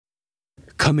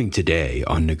Coming today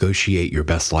on Negotiate Your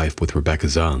Best Life with Rebecca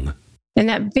Zung. And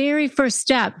that very first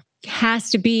step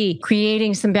has to be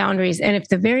creating some boundaries. And if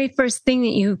the very first thing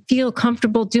that you feel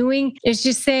comfortable doing is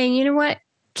just saying, you know what,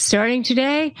 starting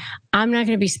today, I'm not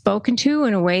going to be spoken to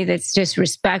in a way that's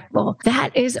disrespectful.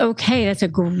 That is okay. That's a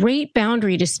great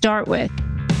boundary to start with.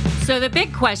 So the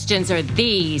big questions are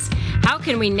these. How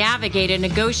can we navigate and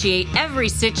negotiate every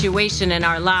situation in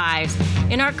our lives,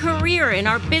 in our career, in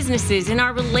our businesses, in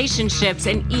our relationships,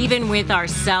 and even with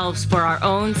ourselves for our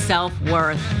own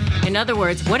self-worth? In other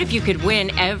words, what if you could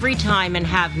win every time and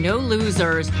have no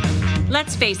losers?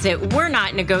 Let's face it, we're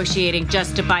not negotiating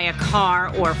just to buy a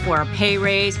car or for a pay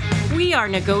raise. We are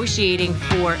negotiating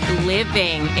for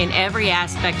living in every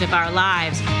aspect of our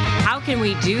lives. How can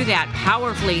we do that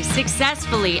powerfully,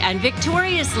 successfully, and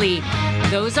victoriously?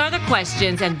 Those are the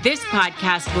questions, and this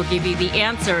podcast will give you the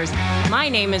answers. My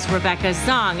name is Rebecca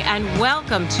Zung, and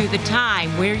welcome to the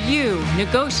time where you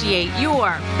negotiate your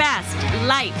best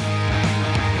life.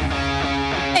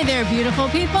 Hey there, beautiful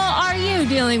people. Are you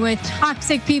dealing with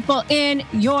toxic people in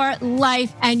your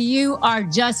life and you are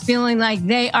just feeling like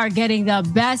they are getting the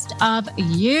best of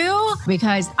you?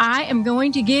 Because I am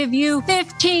going to give you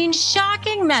 15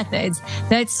 shocking methods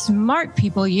that smart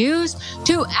people use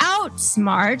to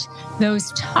outsmart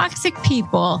those toxic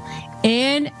people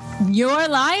in your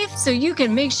life so you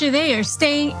can make sure they are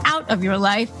staying out of your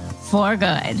life for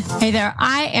good. Hey there,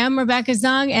 I am Rebecca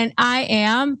Zung, and I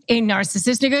am a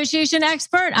narcissist negotiation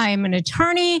expert. I am an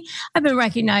attorney. I've been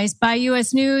recognized by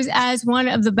U.S. News as one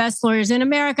of the best lawyers in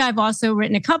America. I've also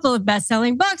written a couple of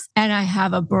best-selling books, and I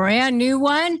have a brand new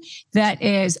one that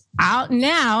is out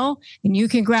now, and you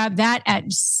can grab that at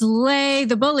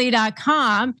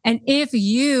slaythebully.com. And if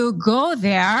you go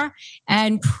there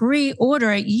and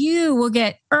pre-order it, you will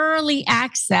get early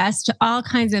access to all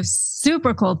kinds of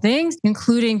super cool things,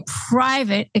 including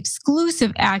private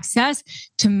exclusive access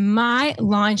to my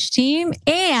launch team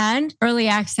and early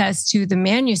access to the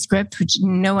manuscript, which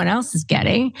no one else is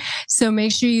getting. So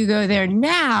make sure you go there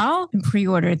now and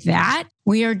pre-order that.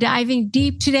 We are diving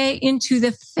deep today into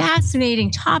the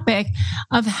fascinating topic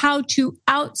of how to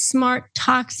outsmart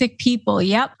toxic people.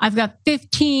 Yep, I've got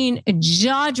 15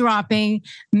 jaw-dropping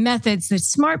methods that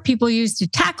smart people use to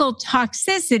tackle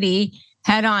toxicity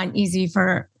head on. Easy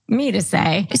for me to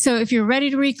say. So if you're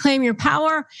ready to reclaim your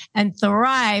power and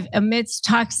thrive amidst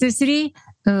toxicity,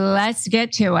 let's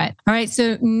get to it. All right.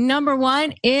 So number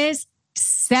one is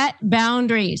set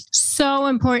boundaries. So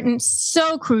important,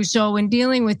 so crucial when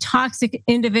dealing with toxic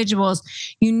individuals.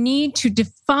 You need to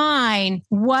define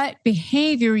what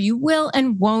behavior you will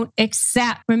and won't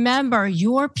accept. Remember,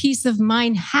 your peace of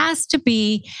mind has to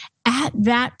be at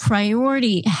that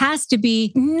priority. It has to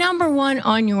be number one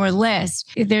on your list.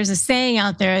 There's a saying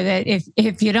out there that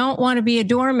if you don't want to be a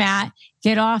doormat,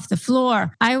 get off the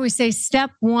floor. I always say step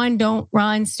one, don't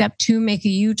run. Step two, make a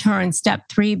U-turn. Step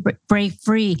three, break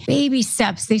free. Baby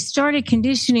steps. They started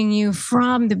conditioning you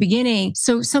from the beginning.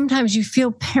 So sometimes you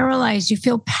feel paralyzed. You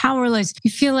feel powerless.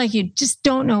 You feel like you just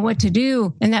don't know what to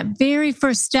do. And that very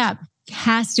first step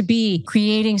has to be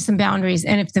creating some boundaries.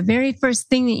 And if the very first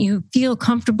thing that you feel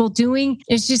comfortable doing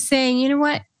is just saying, you know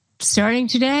what, starting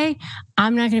today,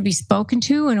 I'm not going to be spoken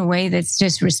to in a way that's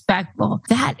disrespectful.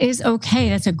 That is okay.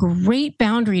 That's a great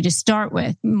boundary to start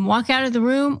with. Walk out of the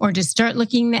room or just start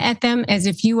looking at them as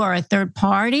if you are a third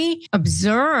party.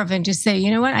 Observe and just say, you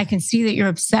know what? I can see that you're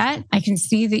upset. I can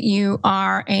see that you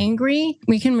are angry.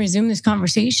 We can resume this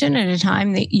conversation at a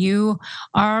time that you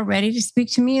are ready to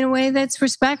speak to me in a way that's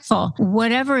respectful.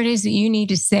 Whatever it is that you need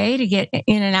to say to get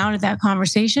in and out of that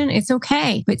conversation, it's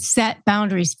okay. But set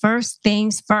boundaries first,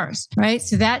 things first, right?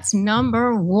 So that's number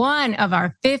one of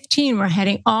our 15. We're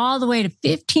heading all the way to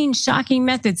 15 shocking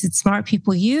methods that smart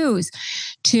people use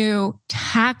to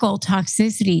tackle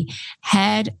toxicity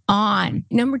head on.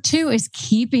 Number two is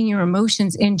keeping your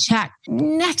emotions in check.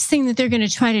 Next thing that they're going to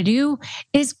try to do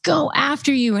is go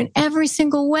after you in every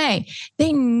single way.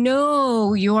 They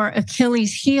know your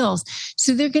Achilles heels,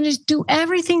 so they're going to do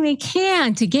everything they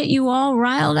can to get you all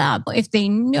riled up. If they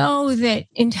know that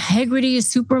integrity is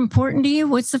super important to you,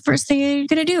 what's the first thing they're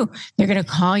going to do? They're going to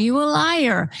call you a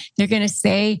liar. They're going to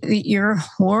say that you're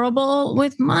horrible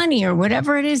with money or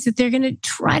whatever it is that they're going to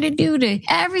try to do to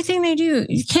everything they do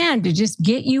can to just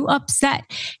get you upset.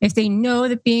 If they know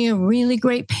that being a really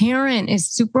great parent is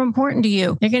super important to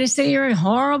you, they're going to say you're a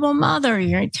horrible mother,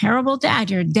 you're a terrible dad,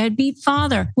 you're a deadbeat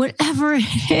father, whatever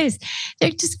it is.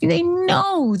 They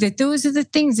know that those are the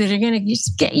things that are going to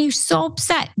just get you so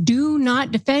upset. Do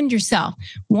not defend yourself.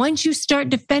 Once you start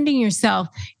defending yourself,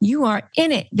 you are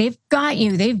in it. They've got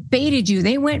you. They've baited you.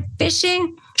 They went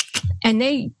fishing and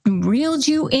they reeled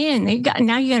you in.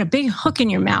 Now you got a big hook in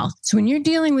your mouth. So when you're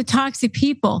dealing with toxic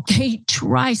people, they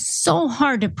try so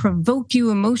hard to provoke you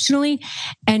emotionally.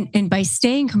 And by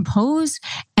staying composed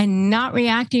and not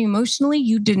reacting emotionally,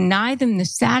 you deny them the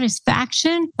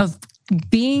satisfaction of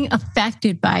being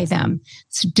affected by them.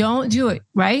 So don't do it,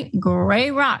 right? Gray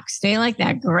rock, stay like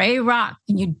that, gray rock.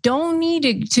 And you don't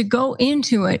need to go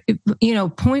into it,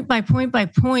 point by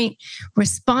point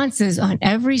responses on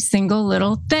every single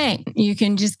little thing. You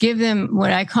can just give them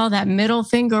what I call that middle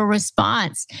finger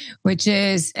response, which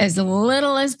is as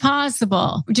little as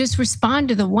possible. Just respond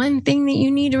to the one thing that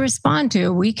you need to respond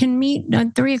to. We can meet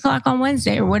at 3:00 on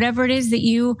Wednesday or whatever it is that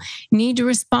you need to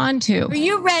respond to. Are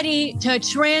you ready to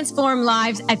transform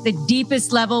lives at the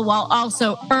deepest level while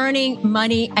also earning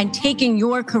money and taking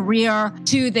your career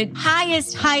to the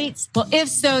highest heights? Well, if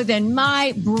so, then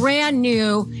my brand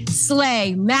new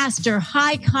SLAY Master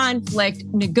High Conflict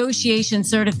Negotiation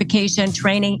Certification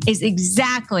training is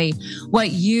exactly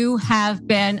what you have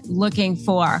been looking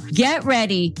for. Get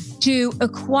ready to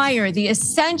acquire the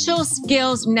essential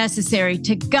skills necessary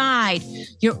to guide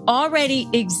your already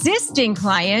existing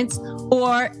clients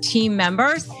or team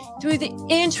members through the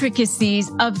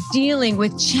intricacies of dealing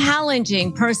with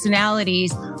challenging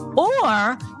personalities,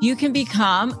 or you can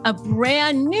become a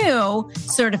brand new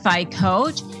certified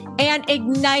coach and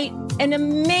ignite an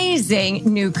amazing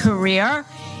new career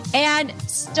and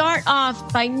start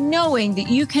off by knowing that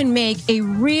you can make a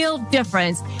real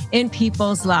difference in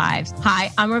people's lives. Hi,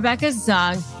 I'm Rebecca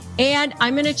Zung, and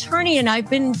I'm an attorney, and I've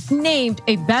been named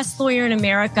a best lawyer in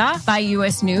America by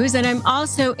U.S. News, and I'm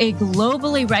also a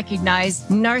globally recognized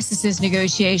narcissist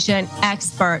negotiation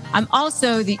expert. I'm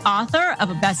also the author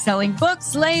of a best-selling book,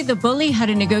 Slay the Bully, How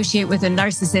to Negotiate with a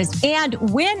Narcissist and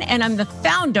Win, and I'm the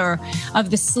founder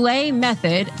of the SLAY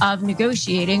method of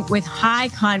negotiating with high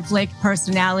conflict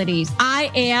personalities. I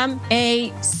am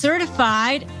a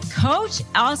certified coach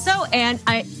also, and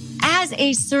as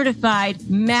a certified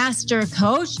master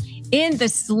coach in the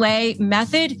SLAY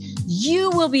method, you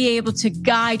will be able to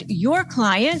guide your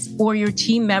clients or your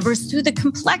team members through the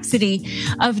complexity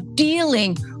of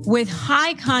dealing with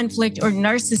high conflict or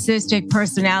narcissistic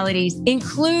personalities,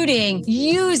 including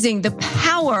using the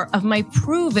power of my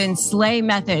proven SLAY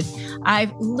method.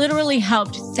 I've literally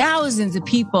helped thousands of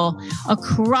people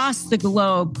across the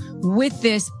globe with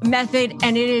this method,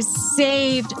 and it has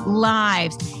saved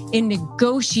lives in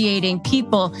negotiating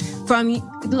people from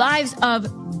lives of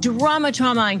drama,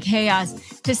 trauma, and chaos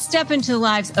to step into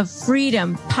lives of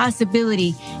freedom,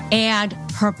 possibility, and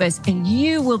purpose. And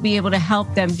you will be able to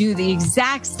help them do the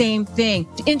exact same thing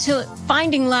into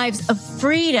finding lives of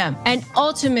freedom and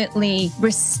ultimately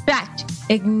respect,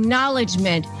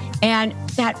 acknowledgement, and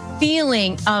that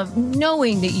feeling of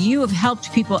knowing that you have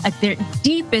helped people at their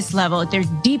deepest level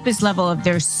of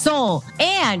their soul,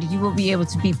 and you will be able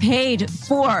to be paid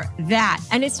for that.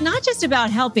 And it's not just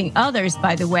about helping others,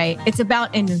 by the way. It's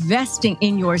about investing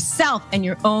in yourself and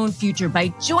your own future. By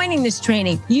joining this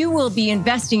training, you will be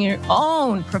investing in your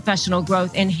own professional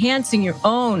growth, enhancing your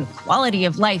own quality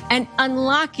of life, and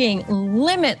unlocking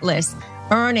limitless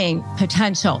earning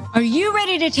potential. Are you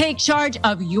ready to take charge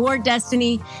of your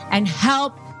destiny and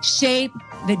help shape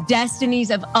the destinies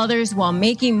of others while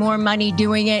making more money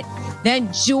doing it?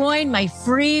 Then join my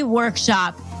free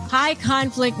workshop, High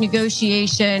Conflict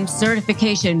Negotiation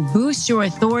Certification. Boost your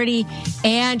authority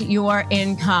and your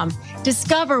income.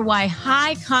 Discover why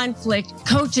high conflict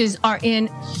coaches are in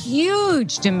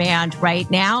huge demand right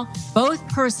now, both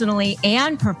personally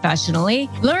and professionally.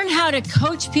 Learn how to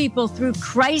coach people through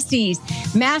crises,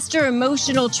 master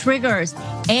emotional triggers,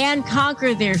 and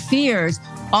conquer their fears,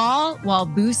 all while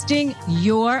boosting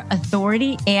your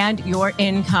authority and your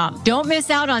income. Don't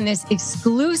miss out on this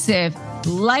exclusive,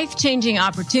 life-changing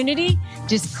opportunity.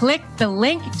 Just click the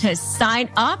link to sign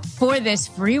up for this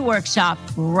free workshop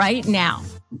right now.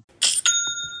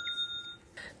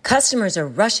 Customers are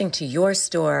rushing to your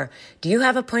store. Do you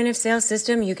have a point of sale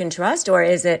system you can trust, or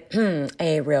is it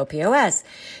a real POS?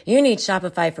 You need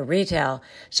Shopify for retail.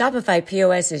 Shopify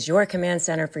POS is your command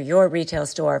center for your retail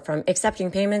store, from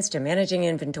accepting payments to managing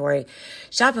inventory.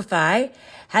 Shopify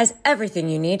has everything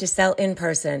you need to sell in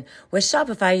person. With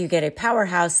Shopify, you get a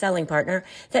powerhouse selling partner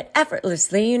that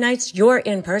effortlessly unites your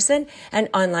in-person and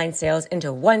online sales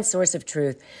into one source of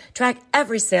truth. Track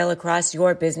every sale across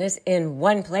your business in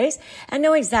one place and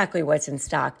know exactly what's in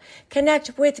stock.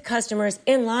 Connect with customers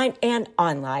in line and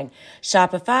online.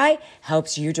 Shopify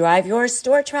helps you drive your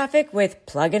store traffic with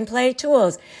plug-and-play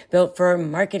tools built for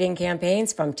marketing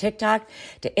campaigns from TikTok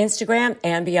to Instagram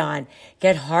and beyond.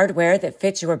 Get hardware that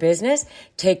fits your business.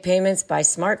 Take payments by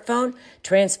smartphone,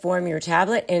 transform your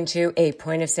tablet into a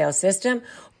point-of-sale system,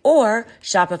 or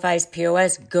Shopify's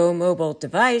POS Go mobile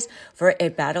device for a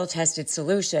battle-tested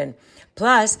solution.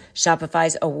 Plus,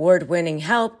 Shopify's award-winning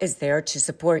help is there to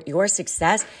support your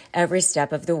success every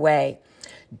step of the way.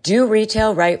 Do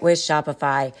retail right with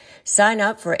Shopify. Sign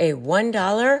up for a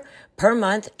 $1 per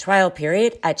month trial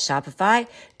period at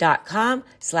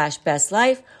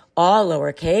shopify.com/bestlife, all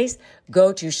lowercase.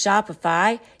 Go to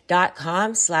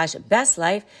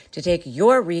shopify.com/bestlife to take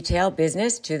your retail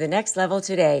business to the next level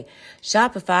today.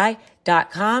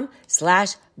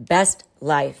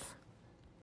 Shopify.com/bestlife.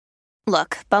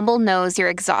 Look, Bumble knows you're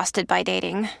exhausted by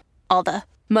dating. All the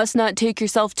must not take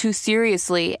yourself too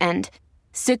seriously and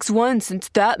 6'1" since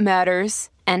that matters.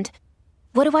 And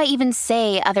what do I even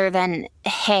say other than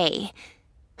hey?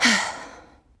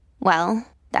 Well,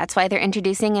 that's why they're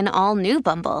introducing an all-new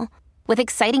Bumble with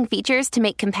exciting features to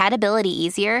make compatibility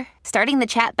easier, starting the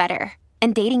chat better,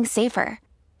 and dating safer.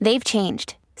 They've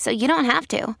changed, so you don't have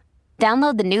to.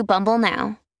 Download the new Bumble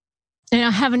now. And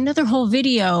I have another whole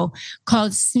video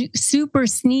called Super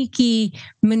Sneaky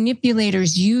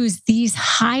Manipulators Use These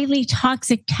Highly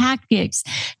Toxic Tactics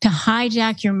to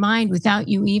Hijack Your Mind Without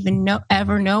You Even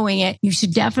ever knowing it. You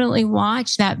should definitely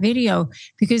watch that video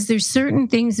because there's certain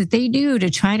things that they do to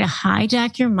try to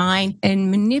hijack your mind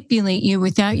and manipulate you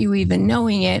without you even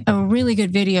knowing it. A really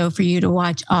good video for you to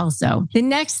watch also. The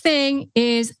next thing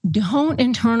is don't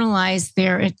internalize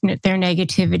their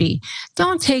negativity.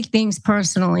 Don't take things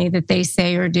personally that they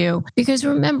say or do, because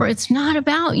remember, it's not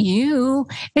about you.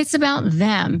 It's about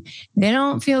them. They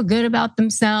don't feel good about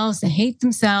themselves. They hate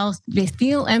themselves. They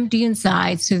feel empty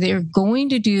inside. So they're going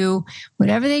to do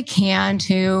whatever they can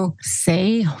to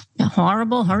say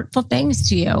horrible, hurtful things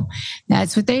to you.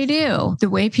 That's what they do. The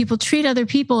way people treat other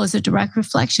people is a direct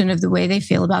reflection of the way they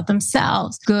feel about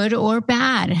themselves, good or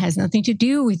bad. It has nothing to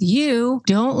do with you.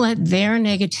 Don't let their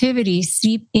negativity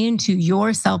seep into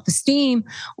your self-esteem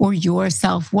or your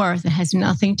self-worth. It has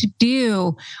nothing to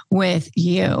do with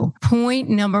you. Point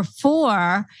number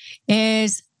 4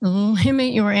 is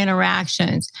limit your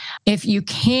interactions. If you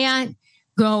can't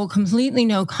go completely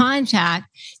no contact,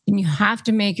 then you have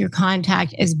to make your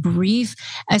contact as brief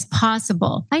as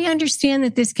possible. I understand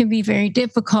that this can be very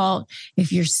difficult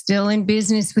if you're still in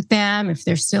business with them, if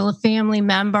they're still a family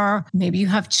member, maybe you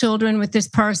have children with this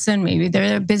person, maybe they're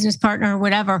their business partner or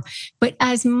whatever. But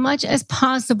as much as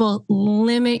possible,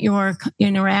 limit your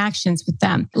interactions with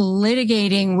them.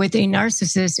 Litigating with a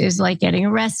narcissist is like getting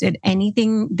arrested.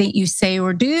 Anything that you say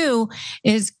or do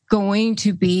is going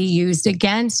to be used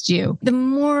against you. The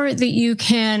more that you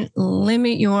can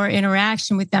limit your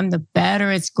interaction with them, the better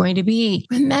it's going to be.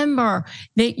 Remember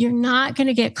that you're not going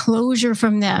to get closure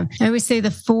from them. I always say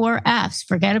the 4 F's.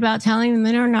 Forget about telling them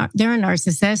they're a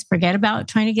narcissist. Forget about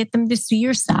trying to get them to see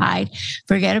your side.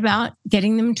 Forget about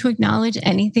getting them to acknowledge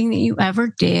anything that you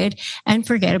ever did. And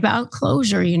forget about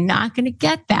closure. You're not going to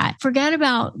get that. Forget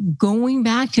about going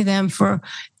back to them for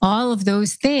all of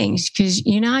those things because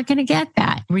you're not going to get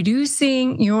that.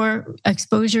 Reducing your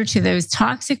exposure to those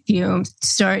toxic fumes,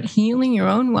 start healing your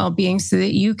own well-being so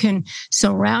that you can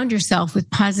surround yourself with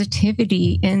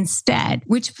positivity instead,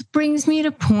 which brings me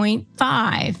to point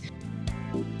 5.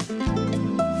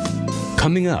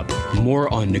 Coming up,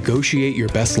 more on Negotiate Your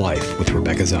Best Life with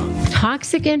Rebecca Zung.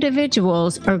 Toxic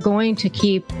individuals are going to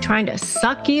keep trying to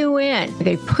suck you in.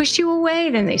 They push you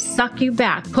away, then they suck you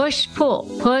back. Push, pull,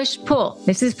 push, pull.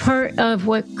 This is part of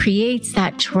what creates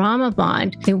that trauma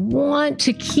bond. They want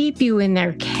to keep you in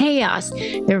their chaos,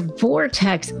 their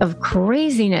vortex of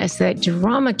craziness, that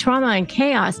trauma, and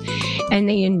chaos. And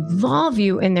they involve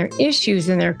you in their issues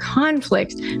and their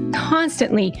conflicts,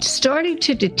 constantly starting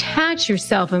to detach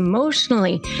yourself emotionally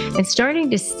and starting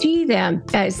to see them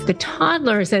as the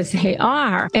toddlers as they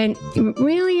are, and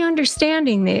really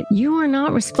understanding that you are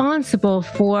not responsible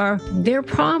for their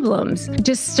problems.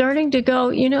 Just starting to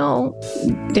go,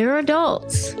 they're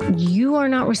adults. You are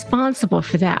not responsible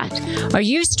for that. Are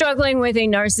you struggling with a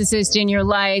narcissist in your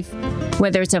life?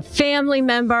 Whether it's a family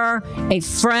member, a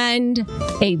friend,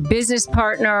 a business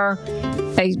partner,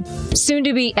 a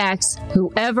soon-to-be ex,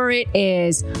 whoever it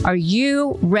is, are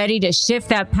you ready to shift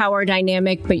that power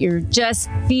dynamic, but you're just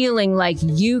feeling like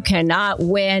you cannot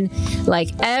win, like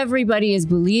everybody is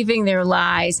believing their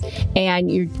lies,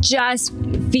 and you're just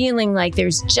feeling like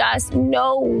there's just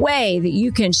no way that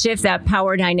you can shift that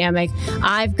power dynamic?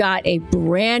 I've got a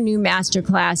brand new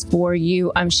masterclass for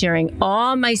you. I'm sharing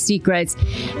all my secrets,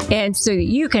 and so that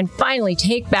you can finally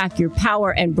take back your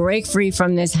power and break free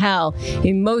from this hell,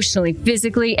 emotionally,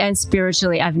 physically, and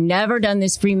spiritually. I've never done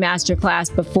this free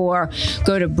masterclass before.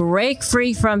 Go to Break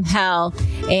Free from Hell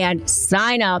and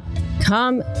sign up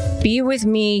Come be with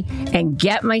me and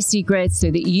get my secrets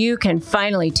so that you can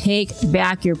finally take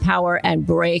back your power and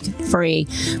break free.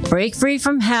 Break free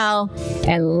from hell,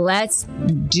 and let's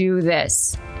do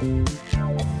this.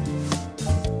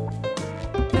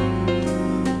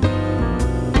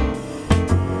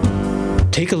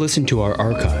 Take a listen to our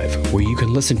archive, where you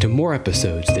can listen to more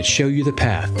episodes that show you the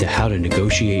path to how to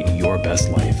negotiate your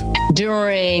best life.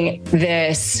 During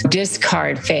this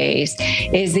discard phase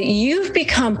is that you've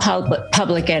become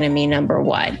public enemy number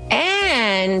one.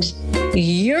 And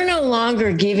you're no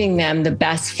longer giving them the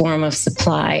best form of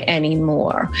supply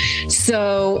anymore.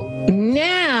 So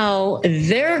now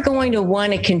they're going to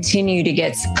want to continue to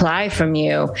get supply from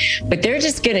you, but they're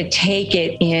just going to take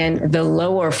it in the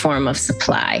lower form of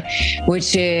supply,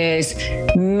 which is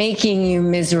making you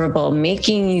miserable,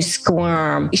 making you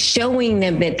squirm, showing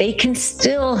them that they can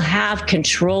still have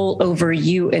control over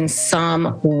you in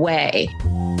some way.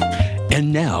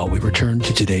 And now we return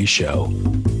to today's show.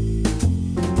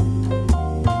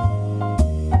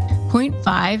 Point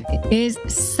 5 is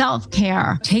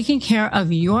self-care. Taking care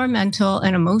of your mental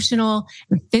and emotional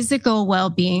and physical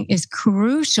well-being is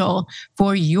crucial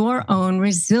for your own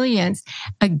resilience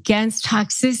against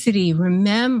toxicity.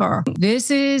 Remember, this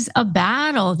is a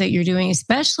battle that you're doing,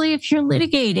 especially if you're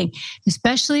litigating,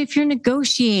 especially if you're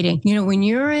negotiating. You know, when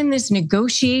you're in this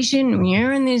negotiation, when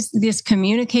you're in this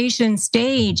communication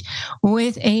stage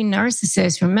with a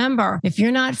narcissist, remember, if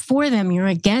you're not for them, you're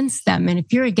against them. And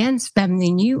if you're against them,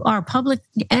 then you are public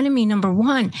enemy number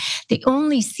one. They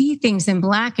only see things in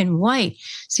black and white.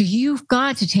 So you've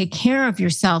got to take care of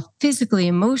yourself physically,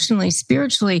 emotionally,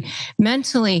 spiritually,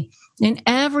 mentally, in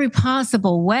every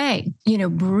possible way. You know,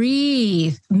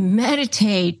 breathe,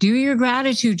 meditate, do your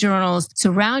gratitude journals,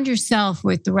 surround yourself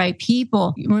with the right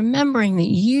people, remembering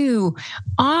that you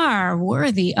are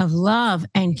worthy of love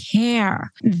and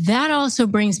care. That also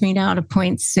brings me now to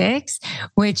point 6,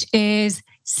 which is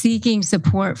seeking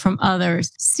support from others,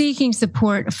 seeking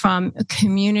support from a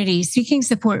community, seeking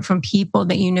support from people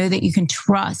that you know that you can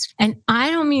trust. And I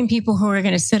don't mean people who are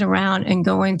going to sit around and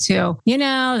go into, you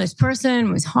know, this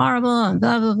person was horrible and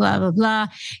blah, blah, blah, blah, blah,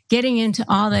 getting into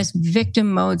all this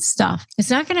victim mode stuff. It's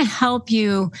not going to help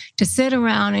you to sit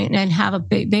around and have a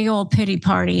big old pity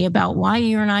party about why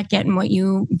you're not getting what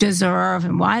you deserve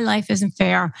and why life isn't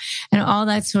fair and all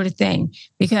that sort of thing.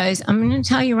 Because I'm going to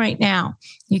tell you right now,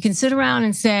 you can sit around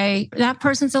and say, that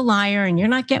person's a liar and you're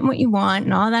not getting what you want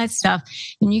and all that stuff.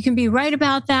 And you can be right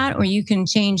about that, or you can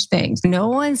change things. No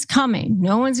one's coming.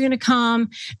 No one's going to come,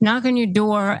 knock on your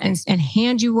door and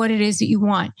hand you what it is that you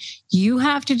want. You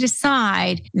have to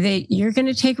decide that you're going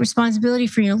to take responsibility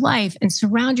for your life and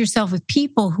surround yourself with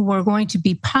people who are going to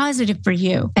be positive for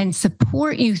you and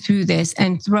support you through this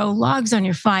and throw logs on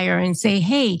your fire and say,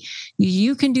 hey,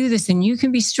 you can do this and you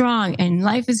can be strong and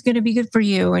life is going to be good for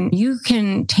you. And you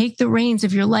can take the reins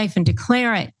of your life and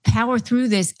declare it, power through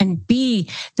this and be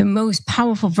the most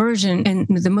powerful version and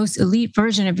the most elite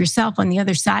version of yourself on the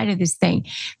other side of this thing,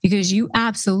 because you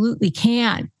absolutely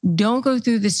can. Don't go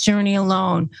through this journey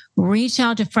alone. Reach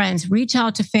out to friends, reach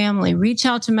out to family, reach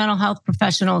out to mental health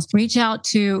professionals, reach out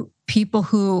to people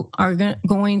who are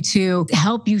going to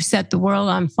help you set the world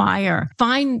on fire.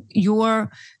 Find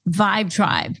your vibe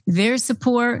tribe. Their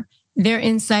support, their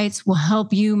insights will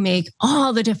help you make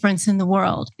all the difference in the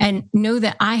world. And know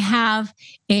that I have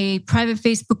a private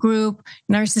Facebook group,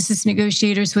 Narcissist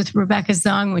Negotiators with Rebecca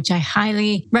Zung, which I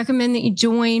highly recommend that you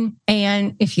join.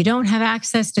 And if you don't have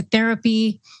access to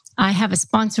therapy, I have a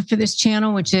sponsor for this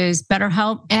channel, which is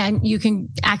BetterHelp, and you can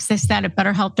access that at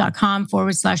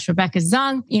betterhelp.com/Rebecca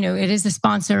Zung. You know, it is a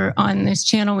sponsor on this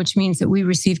channel, which means that we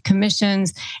receive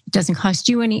commissions. It doesn't cost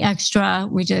you any extra.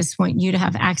 We just want you to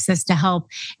have access to help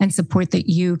and support that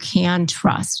you can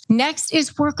trust. Next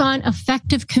is work on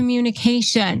effective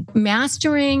communication.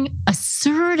 Mastering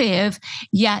assertive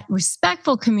yet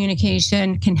respectful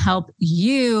communication can help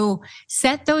you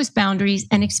set those boundaries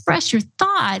and express your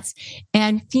thoughts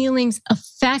and feelings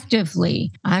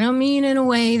effectively. I don't mean in a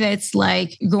way that's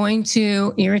like going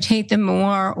to irritate them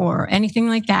more or anything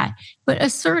like that, but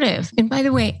assertive. And by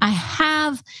the way, I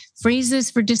have phrases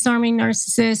for disarming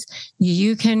narcissists.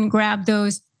 You can grab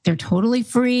those. They're totally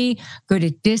free. Go to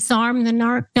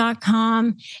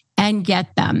disarmthenarc.com and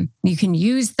get them. You can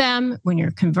use them when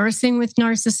you're conversing with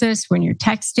narcissists, when you're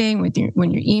texting,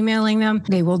 when you're emailing them.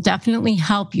 They will definitely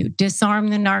help you.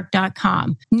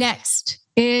 Disarmthenarc.com. Next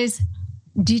is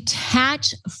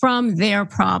detach from their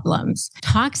problems.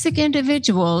 Toxic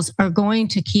individuals are going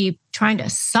to keep trying to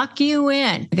suck you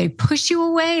in. They push you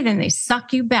away, then they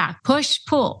suck you back. Push,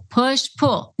 pull, push,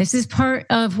 pull. This is part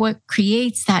of what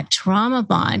creates that trauma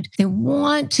bond. They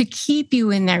want to keep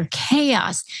you in their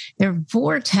chaos, their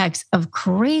vortex of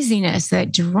craziness,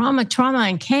 that drama, trauma,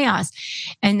 and chaos.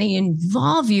 And they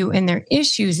involve you in their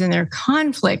issues and their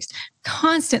conflicts,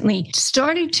 constantly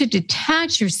starting to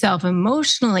detach yourself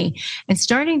emotionally and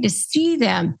starting to see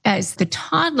them as the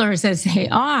toddlers as they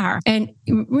are, and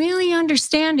really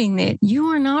understanding that you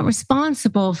are not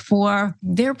responsible for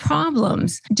their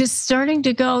problems. Just starting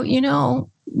to go,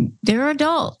 they're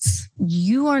adults.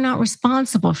 You are not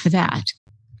responsible for that.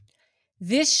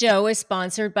 This show is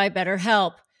sponsored by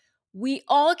BetterHelp. We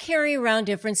all carry around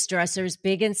different stressors,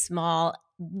 big and small.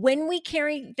 When we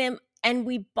carry them and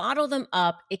we bottle them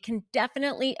up, it can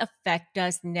definitely affect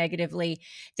us negatively.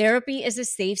 Therapy is a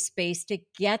safe space to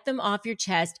get them off your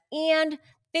chest and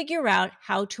figure out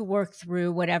how to work through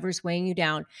whatever's weighing you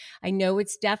down. I know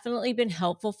it's definitely been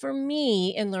helpful for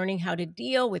me in learning how to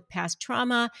deal with past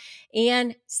trauma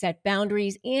and set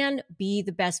boundaries and be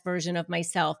the best version of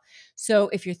myself. So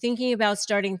if you're thinking about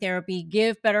starting therapy,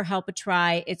 give BetterHelp a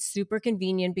try. It's super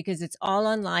convenient because it's all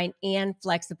online and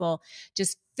flexible.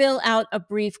 Just fill out a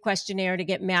brief questionnaire to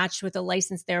get matched with a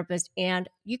licensed therapist, and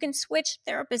you can switch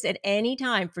therapists at any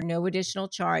time for no additional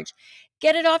charge.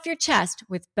 Get it off your chest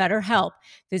with BetterHelp.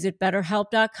 Visit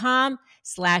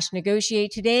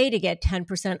BetterHelp.com/negotiate today to get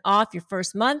 10% off your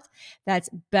first month. That's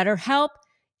BetterHelp,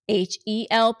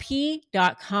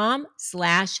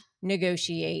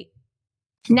 HELP.com/negotiate.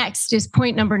 Next is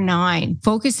point number 9,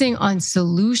 focusing on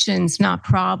solutions, not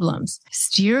problems.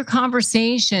 Steer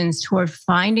conversations toward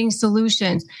finding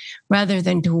solutions rather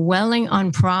than dwelling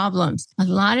on problems. A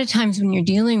lot of times when you're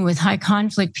dealing with high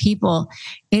conflict people,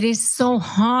 it is so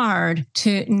hard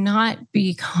to not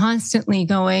be constantly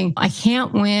going, I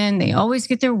can't win. They always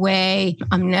get their way.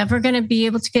 I'm never going to be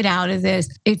able to get out of this.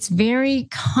 It's very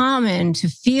common to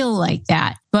feel like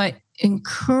that, but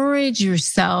encourage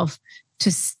yourself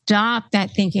to stop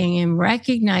that thinking and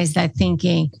recognize that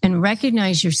thinking and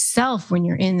recognize yourself when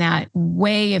you're in that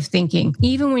way of thinking.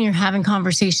 Even when you're having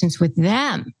conversations with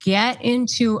them, get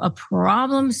into a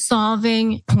problem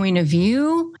solving point of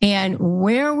view and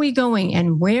where are we going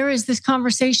and where is this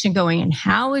conversation going and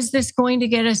how is this going to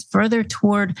get us further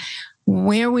toward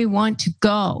where we want to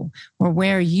go or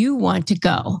where you want to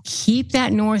go. Keep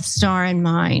that North Star in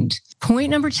mind. Point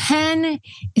number 10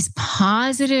 is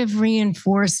positive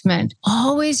reinforcement.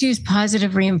 Always use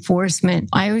positive reinforcement.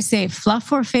 I always say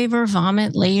fluff or favor,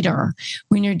 vomit later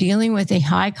when you're dealing with a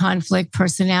high conflict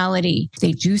personality. If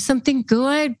they do something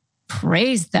good,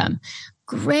 praise them.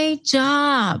 Great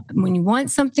job. When you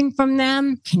want something from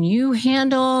them, can you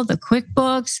handle the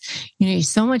QuickBooks? You're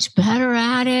so much better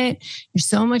at it. You're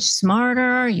so much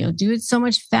smarter. You'll do it so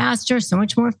much faster, so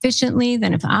much more efficiently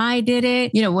than if I did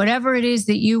it. Whatever it is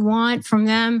that you want from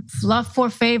them, fluff for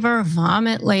favor,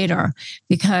 vomit later,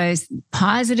 because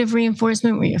positive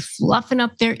reinforcement where you're fluffing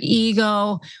up their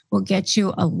ego will get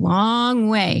you a long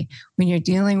way when you're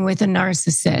dealing with a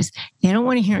narcissist. They don't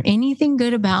want to hear anything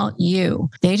good about you.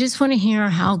 They just want to hear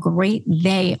how great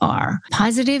they are.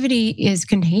 Positivity is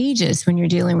contagious when you're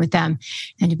dealing with them.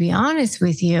 And to be honest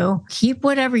with you, keep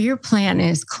whatever your plan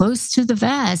is close to the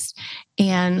vest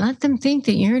and let them think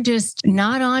that you're just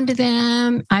not onto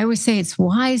them. I always say it's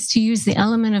wise to use the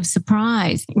element of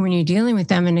surprise when you're dealing with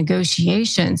them in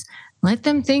negotiations. Let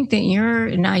them think that you're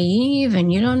naive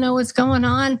and you don't know what's going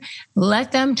on.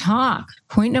 Let them talk.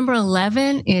 Point number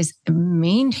 11 is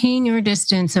maintain your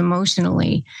distance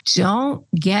emotionally. Don't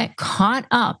get caught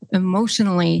up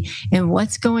emotionally in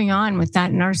what's going on with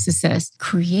that narcissist.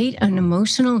 Create an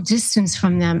emotional distance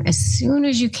from them as soon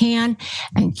as you can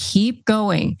and keep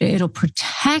going. It'll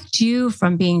protect you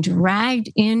from being dragged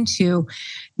into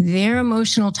their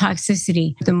emotional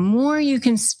toxicity. The more you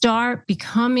can start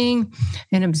becoming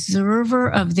an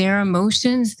observer of their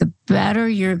emotions, the better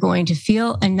you're going to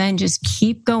feel. And then just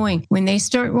keep going. When they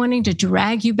start wanting to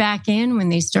drag you back in, when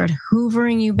they start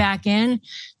hoovering you back in,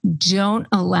 don't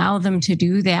allow them to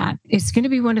do that. It's going to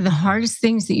be one of the hardest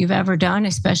things that you've ever done,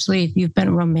 especially if you've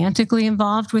been romantically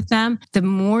involved with them. The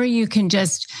more you can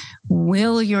just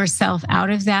will yourself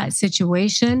out of that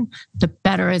situation, the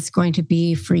better it's going to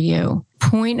be for you.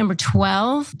 Point number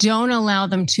 12, don't allow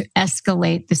them to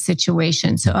escalate the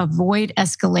situation. So avoid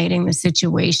escalating the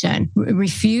situation.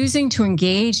 Refusing to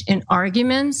engage in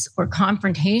arguments or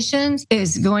confrontations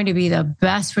is going to be the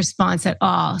best response at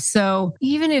all. So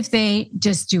even if they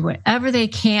just do whatever they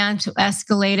can to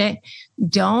escalate it,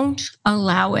 don't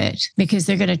allow it, because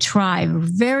they're going to try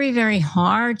very, very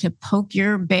hard to poke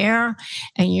your bear,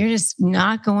 and you're just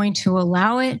not going to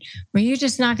allow it, or you're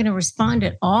just not going to respond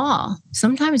at all.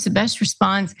 Sometimes the best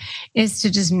response is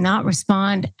to just not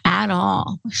respond at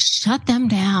all. Shut them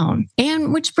down.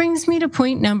 And which brings me to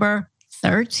point number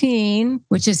 13,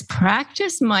 which is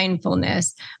practice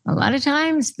mindfulness. A lot of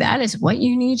times that is what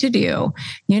you need to do.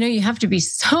 You have to be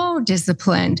so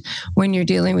disciplined when you're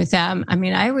dealing with them. I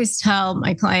mean, I always tell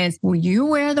my clients, well, you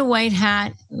wear the white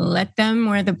hat, let them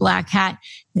wear the black hat.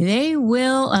 They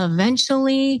will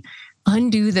eventually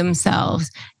undo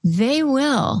themselves. They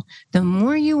will. The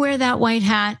more you wear that white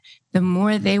hat, the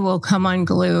more they will come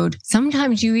unglued.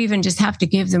 Sometimes you even just have to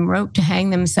give them rope to hang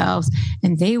themselves,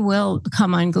 and they will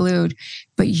come unglued.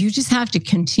 But you just have to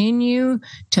continue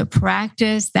to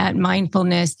practice that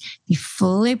mindfulness, be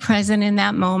fully present in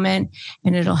that moment,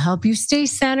 and it'll help you stay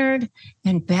centered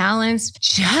and balanced.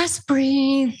 Just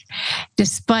breathe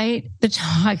despite the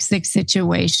toxic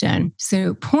situation.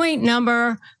 So point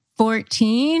number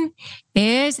 14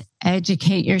 is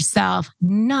educate yourself.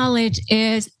 Knowledge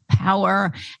is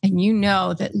power. And you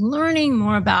know that learning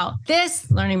more about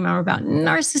this, learning more about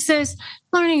narcissists,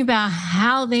 learning about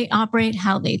how they operate,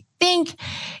 how they think,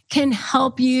 can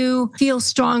help you feel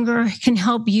stronger, can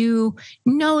help you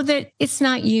know that it's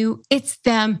not you, it's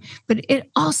them, but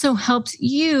it also helps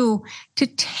you to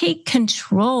take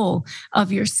control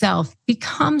of yourself,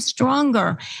 become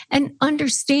stronger, and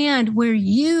understand where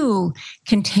you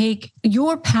can take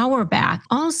your power back.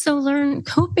 Also learn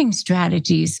coping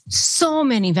strategies, so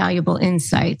many valuable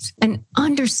insights, and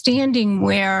understanding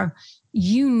where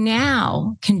you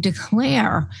now can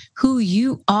declare who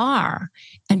you are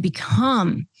and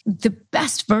become the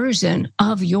best version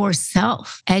of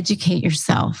yourself. Educate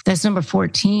yourself. That's number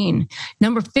 14.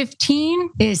 Number 15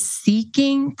 is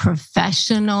seeking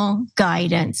professional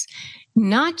guidance,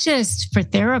 not just for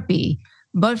therapy,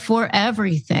 but for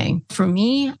everything. For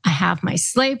me, I have my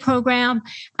SLAY program.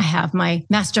 I have my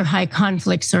Master High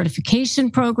Conflict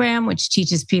Certification program, which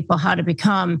teaches people how to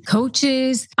become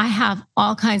coaches. I have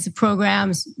all kinds of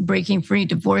programs, Breaking Free,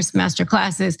 Divorce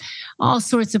Masterclasses, all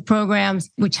sorts of programs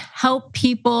which help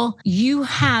people. You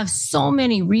have so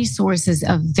many resources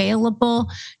available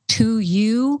to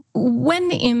you. When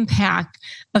the impact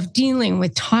of dealing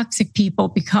with toxic people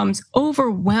becomes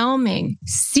overwhelming,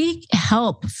 seek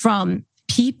help from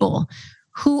people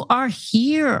who are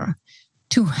here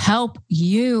to help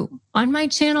you. On my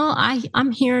channel,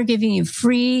 I'm here giving you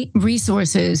free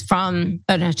resources from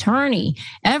an attorney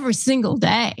every single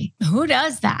day. Who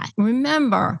does that?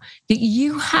 Remember that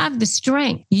you have the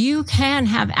strength. You can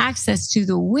have access to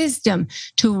the wisdom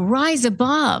to rise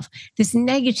above this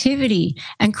negativity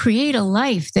and create a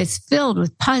life that's filled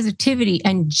with positivity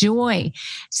and joy,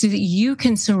 so that you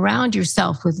can surround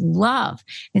yourself with love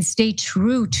and stay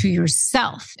true to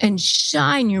yourself and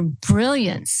shine your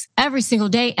brilliance every single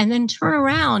day, and then turn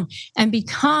around and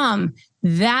become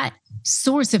that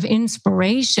source of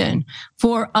inspiration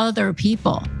for other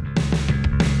people.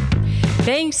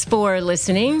 Thanks for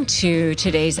listening to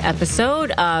today's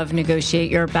episode of Negotiate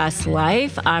Your Best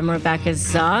Life. I'm Rebecca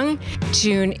Zung.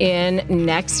 Tune in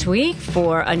next week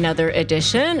for another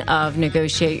edition of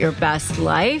Negotiate Your Best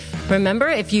Life. Remember,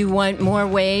 if you want more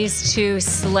ways to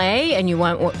slay and you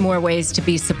want more ways to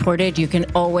be supported, you can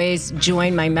always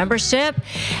join my membership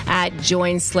at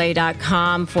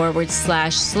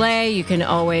joinslay.com/slay. You can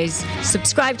always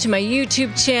subscribe to my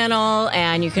YouTube channel,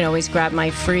 and you can always grab my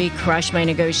free Crush My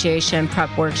Negotiation prep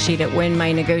worksheet at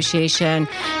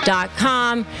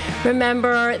winmynegotiation.com.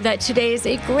 Remember that today is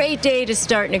a great day to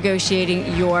start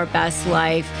negotiating your best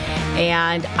life,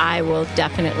 and I will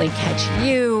definitely catch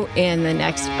you in the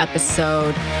next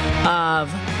episode of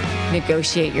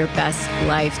Negotiate Your Best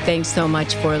Life. Thanks so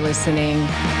much for listening.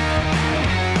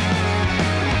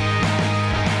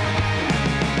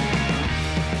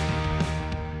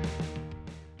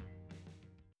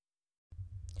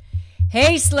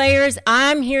 Hey Slayers,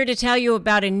 I'm here to tell you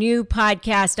about a new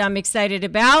podcast I'm excited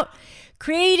about,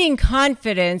 Creating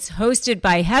Confidence, hosted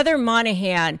by Heather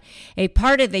Monahan, a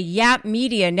part of the Yap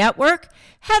Media Network.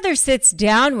 Heather sits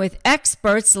down with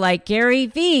experts like Gary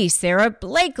Vee, Sarah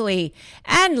Blakely,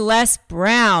 and Les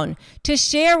Brown to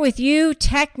share with you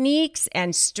techniques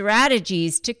and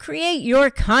strategies to create your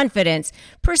confidence,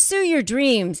 pursue your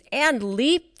dreams, and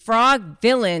leapfrog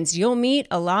villains you'll meet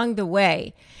along the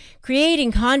way.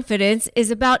 Creating confidence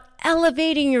is about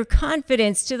elevating your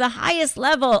confidence to the highest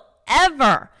level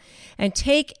ever and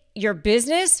take your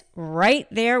business right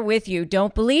there with you.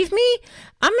 Don't believe me?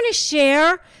 I'm going to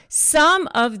share some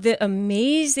of the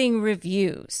amazing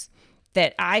reviews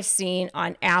that I've seen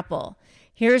on Apple.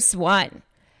 Here's one.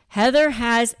 Heather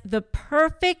has the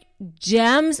perfect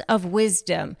gems of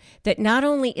wisdom that not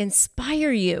only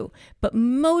inspire you, but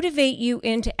motivate you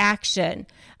into action.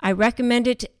 I recommend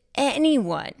it to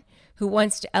anyone who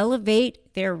wants to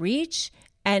elevate their reach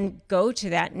and go to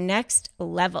that next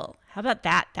level. How about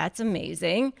that? That's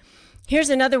amazing. Here's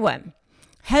another one.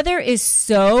 Heather is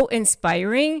so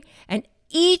inspiring, and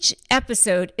each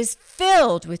episode is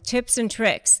filled with tips and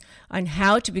tricks on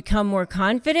how to become more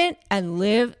confident and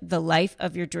live the life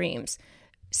of your dreams.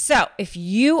 So if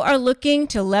you are looking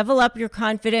to level up your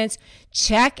confidence,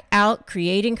 check out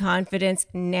Creating Confidence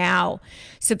now.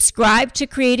 Subscribe to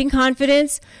Creating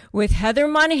Confidence with Heather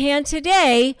Monahan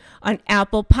today on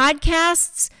Apple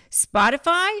Podcasts,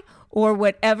 Spotify, or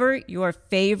whatever your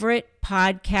favorite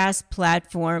podcast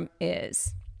platform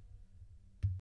is.